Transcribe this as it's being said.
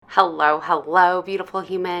Hello, beautiful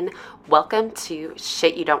human. Welcome to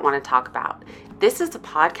Shit You Don't Want to Talk About. This is a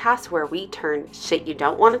podcast where we turn shit you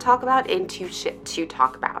don't want to talk about into shit to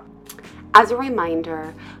talk about. As a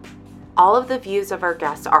reminder, all of the views of our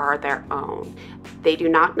guests are their own. They do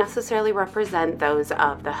not necessarily represent those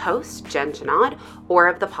of the host, Jen Janad, or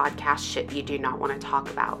of the podcast Shit You Do Not Want to Talk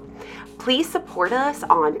About. Please support us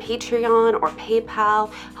on Patreon or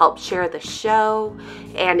PayPal, help share the show,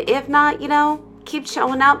 and if not, keep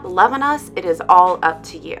showing up, loving us. It is all up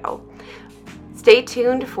to you. Stay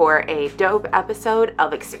tuned for a dope episode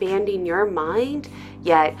of expanding your mind,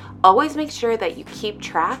 yet always make sure that you keep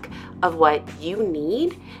track of what you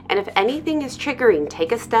need. And if anything is triggering,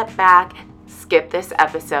 take a step back, skip this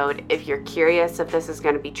episode. If you're curious if this is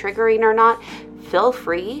going to be triggering or not, feel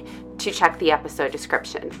free to check the episode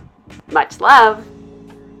description. Much love.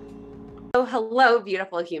 Oh, hello,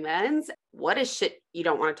 beautiful humans. What is shit you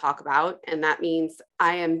don't want to talk about? And that means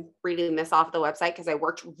I am reading this off the website because I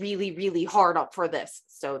worked really, really hard up for this.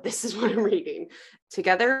 So this is what I'm reading.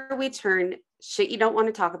 Together, we turn shit you don't want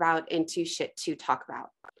to talk about into shit to talk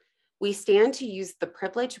about. We stand to use the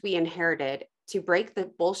privilege we inherited to break the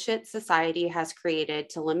bullshit society has created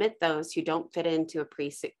to limit those who don't fit into a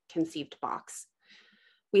preconceived box.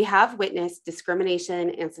 We have witnessed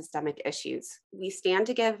discrimination and systemic issues. We stand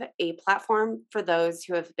to give a platform for those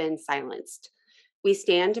who have been silenced. We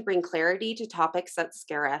stand to bring clarity to topics that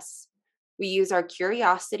scare us. We use our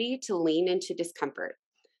curiosity to lean into discomfort,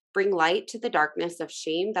 bring light to the darkness of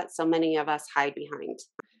shame that so many of us hide behind.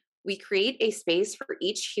 We create a space for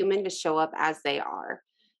each human to show up as they are.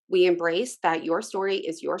 We embrace that your story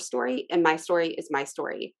is your story and my story is my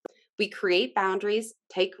story. We create boundaries,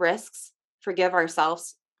 take risks, forgive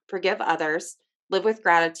ourselves, forgive others, live with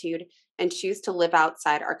gratitude, and choose to live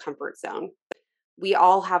outside our comfort zone. We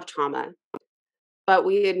all have trauma, but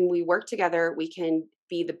when we work together, we can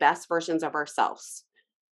be the best versions of ourselves.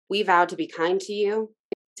 We vow to be kind to you,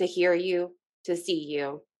 to hear you, to see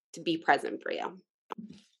you, to be present for you.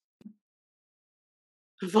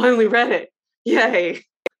 I finally read it. Yay.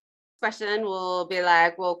 Question will be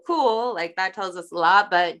like, well, cool. Like that tells us a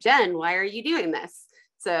lot, but Jen, why are you doing this?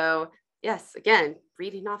 So yes, again,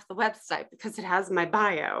 reading off the website because it has my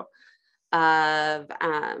bio of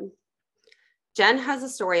Jen has a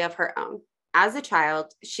story of her own. As a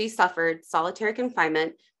child, she suffered solitary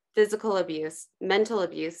confinement, physical abuse, mental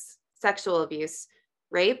abuse, sexual abuse,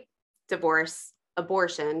 rape, divorce,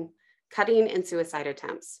 abortion, cutting, and suicide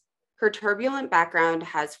attempts. Her turbulent background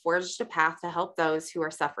has forged a path to help those who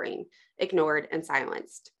are suffering, ignored, and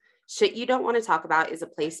silenced. Shit You Don't Want to Talk About is a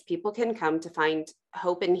place people can come to find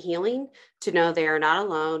hope and healing, to know they are not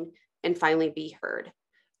alone, and finally be heard.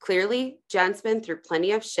 Clearly, Jen's been through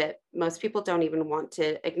plenty of shit most people don't even want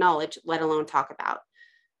to acknowledge, let alone talk about.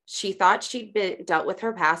 She thought she'd been dealt with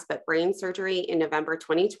her past, but brain surgery in November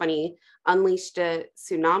 2020 unleashed a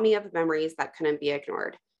tsunami of memories that couldn't be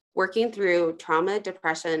ignored. Working through trauma,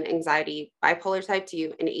 depression, anxiety, bipolar type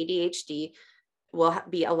 2, and ADHD will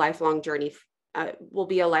be a lifelong journey.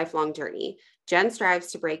 Jen strives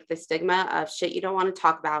to break the stigma of shit you don't want to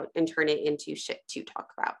talk about and turn it into shit to talk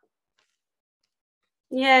about.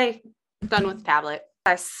 Yay. Done with tablet.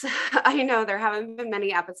 Yes, I know there haven't been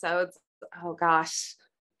many episodes. Oh gosh.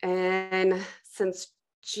 And since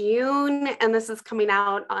June, and this is coming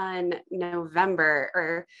out on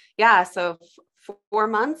November, so 4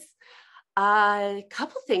 months. A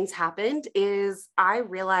couple things happened is I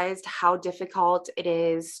realized how difficult it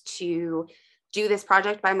is to do this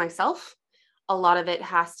project by myself. A lot of it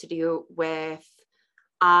has to do with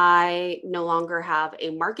I no longer have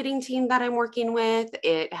a marketing team that I'm working with.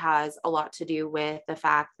 It has a lot to do with the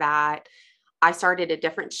fact that I started a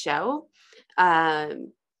different show.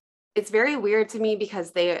 It's very weird to me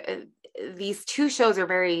because these two shows are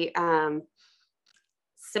very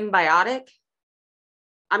symbiotic.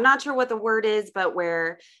 I'm not sure what the word is, but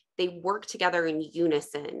where they work together in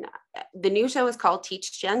unison. The new show is called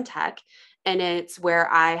Teach Gen Tech, and it's where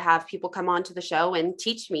I have people come onto the show and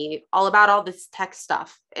teach me all about all this tech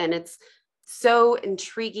stuff. And it's so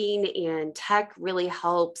intriguing, and tech really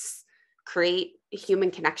helps create human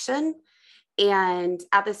connection. And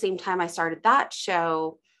at the same time I started that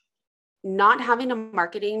show, not having a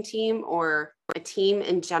marketing team or a team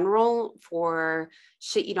in general for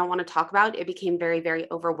shit you don't want to talk about, it became very, very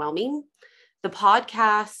overwhelming. The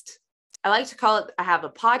podcast, I like to call it, I have a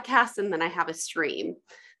podcast and then I have a stream.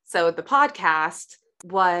 So the podcast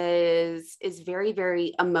is very,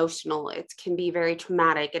 very emotional. It can be very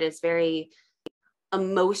traumatic. It is very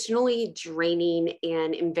emotionally draining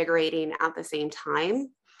and invigorating at the same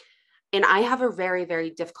time. And I have a very, very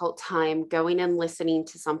difficult time going and listening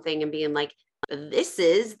to something and being like, this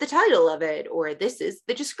is the title of it, or this is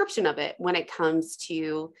the description of it when it comes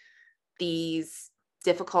to these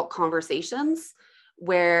difficult conversations.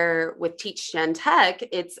 Where with Teach Gen Tech,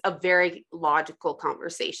 it's a very logical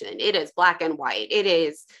conversation. It is black and white. It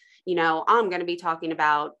is, I'm going to be talking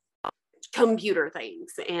about computer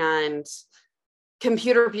things, and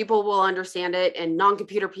computer people will understand it, and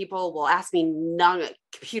non-computer people will ask me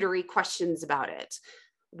non-computery questions about it.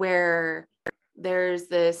 Where there's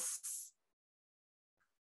this,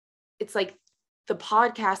 it's like the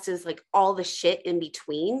podcast is like all the shit in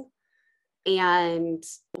between. And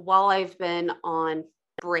while I've been on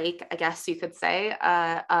break, I guess you could say,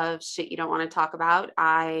 of shit you don't want to talk about,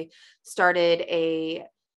 I started a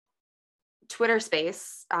Twitter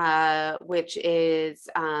space, which is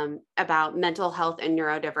about mental health and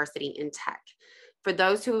neurodiversity in tech. For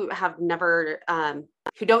those who have never,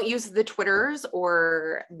 who don't use the Twitters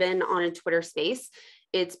or been on a Twitter space,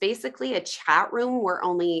 it's basically a chat room where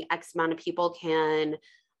only X amount of people can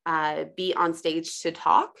be on stage to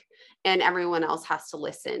talk, and everyone else has to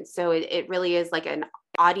listen. So it really is like an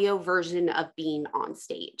audio version of being on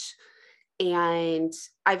stage. And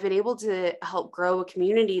I've been able to help grow a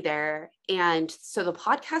community there. And so the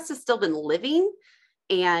podcast has still been living,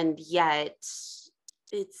 and yet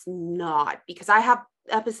it's not, because I have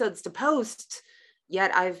episodes to post,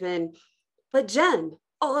 yet I've been, but Jen,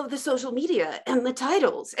 all of the social media and the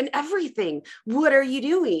titles and everything, what are you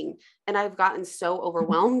doing? And I've gotten so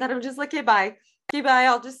overwhelmed that I'm just like, okay, bye.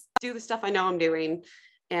 I'll just do the stuff I know I'm doing.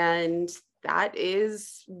 And that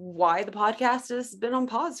is why the podcast has been on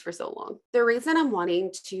pause for so long. The reason I'm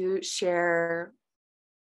wanting to share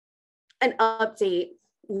an update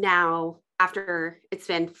now, after it's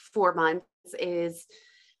been 4 months, is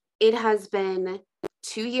it has been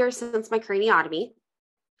 2 years since my craniotomy,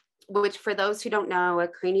 which, for those who don't know, a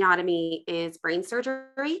craniotomy is brain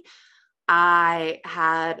surgery. I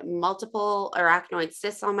had multiple arachnoid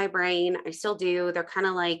cysts on my brain. I still do. They're kind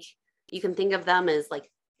of like, you can think of them as like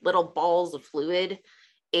little balls of fluid.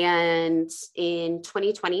 And in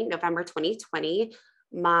 2020, November 2020,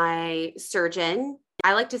 my surgeon,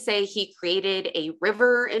 I like to say, he created a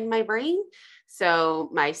river in my brain. So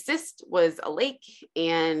my cyst was a lake,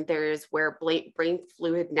 and there's where brain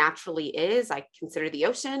fluid naturally is. I consider the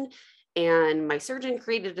ocean, and my surgeon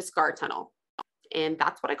created a scar tunnel, and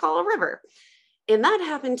that's what I call a river. And that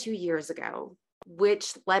happened 2 years ago,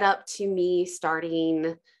 which led up to me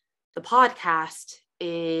starting the podcast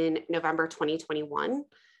in November 2021,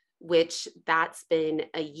 which that's been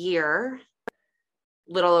a year,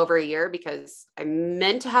 little over a year, because I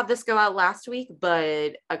meant to have this go out last week,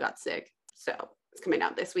 but I got sick. So it's coming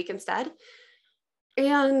out this week instead.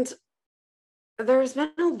 And there's been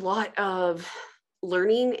a lot of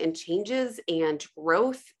learning and changes and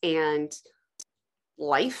growth and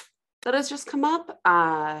life that has just come up,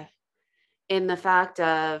 in the fact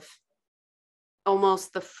of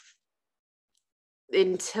almost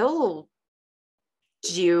until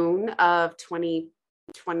June of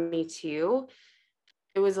 2022,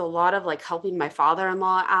 it was a lot of like helping my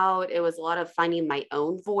father-in-law out. It was a lot of finding my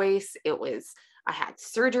own voice. I had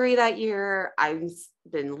surgery that year. I've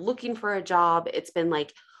been looking for a job. It's been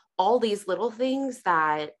like all these little things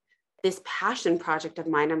that this passion project of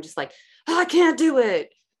mine, I'm just like, oh, I can't do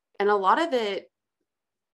it. And a lot of it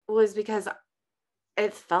was because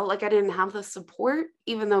it felt like I didn't have the support,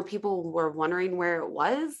 even though people were wondering where it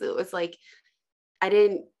was. It was like,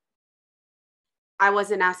 I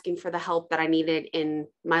wasn't asking for the help that I needed in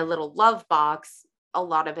my little love box. A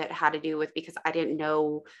lot of it had to do with because I didn't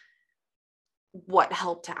know what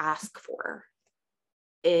help to ask for.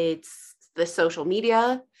 It's the social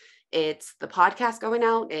media, it's the podcast going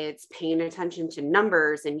out, it's paying attention to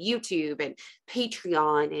numbers and YouTube and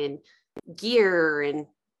Patreon and gear. And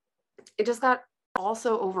it just got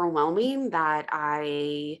also overwhelming that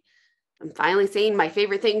I'm finally saying my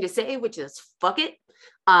favorite thing to say, which is fuck it.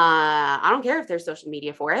 I don't care if there's social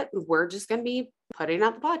media for it. We're just going to be putting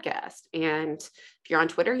out the podcast. And if you're on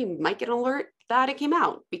Twitter, you might get an alert that it came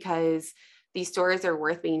out, because these stories are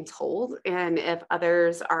worth being told. And if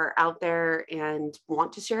others are out there and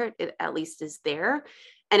want to share it, it at least is there.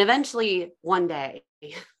 And eventually, one day,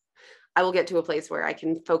 I will get to a place where I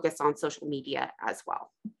can focus on social media as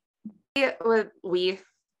well. We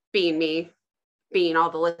being me, being all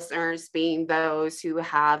the listeners, being those who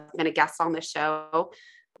have been a guest on the show,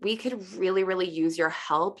 we could really, really use your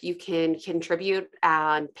help. You can contribute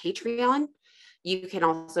on Patreon. You can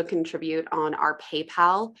also contribute on our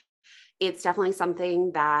PayPal. It's definitely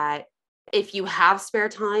something that if you have spare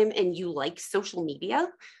time and you like social media,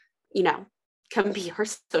 can be our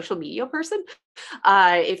social media person.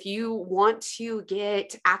 If you want to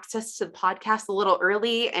get access to the podcast a little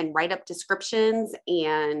early and write up descriptions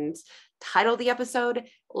and title the episode,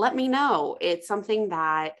 let me know. It's something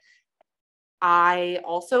that I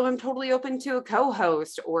also am totally open to a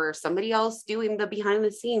co-host or somebody else doing the behind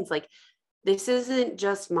the scenes. Like, this isn't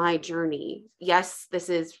just my journey. Yes, this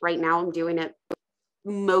is right now, I'm doing it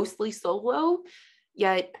mostly solo,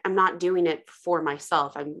 yet I'm not doing it for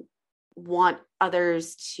myself. I want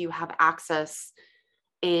others to have access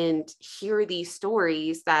and hear these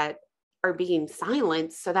stories that are being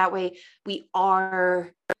silenced. So that way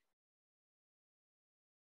we're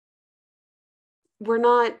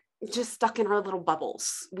not just stuck in our little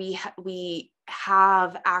bubbles. We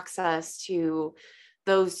have access to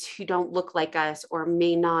those who don't look like us or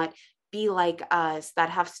may not be like us,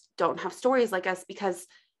 that don't have stories like us, because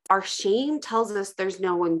our shame tells us there's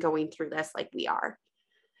no one going through this like we are.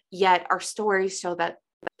 Yet our stories show that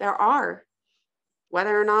there are,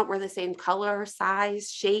 whether or not we're the same color,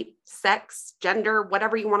 size, shape, sex, gender,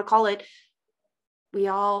 whatever you want to call it. We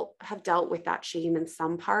all have dealt with that shame in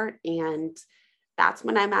some part. And that's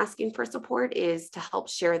when I'm asking for support, is to help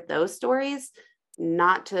share those stories,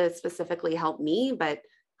 not to specifically help me, but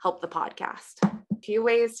help the podcast. A few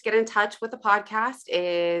ways to get in touch with the podcast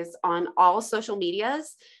is on all social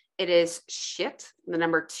medias. It is shit, the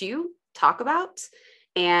number 2, talk about.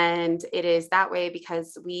 And it is that way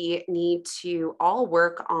because we need to all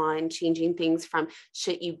work on changing things from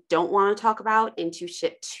shit you don't want to talk about into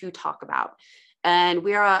shit to talk about. And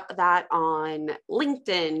we are that on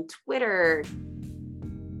LinkedIn, Twitter,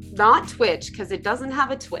 not Twitch, because it doesn't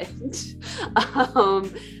have a Twitch,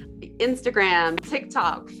 Instagram,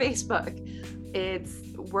 TikTok, Facebook.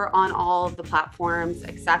 We're on all of the platforms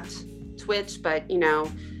except Twitch, but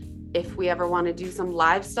if we ever want to do some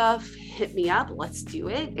live stuff, hit me up. Let's do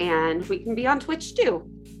it. And we can be on Twitch too.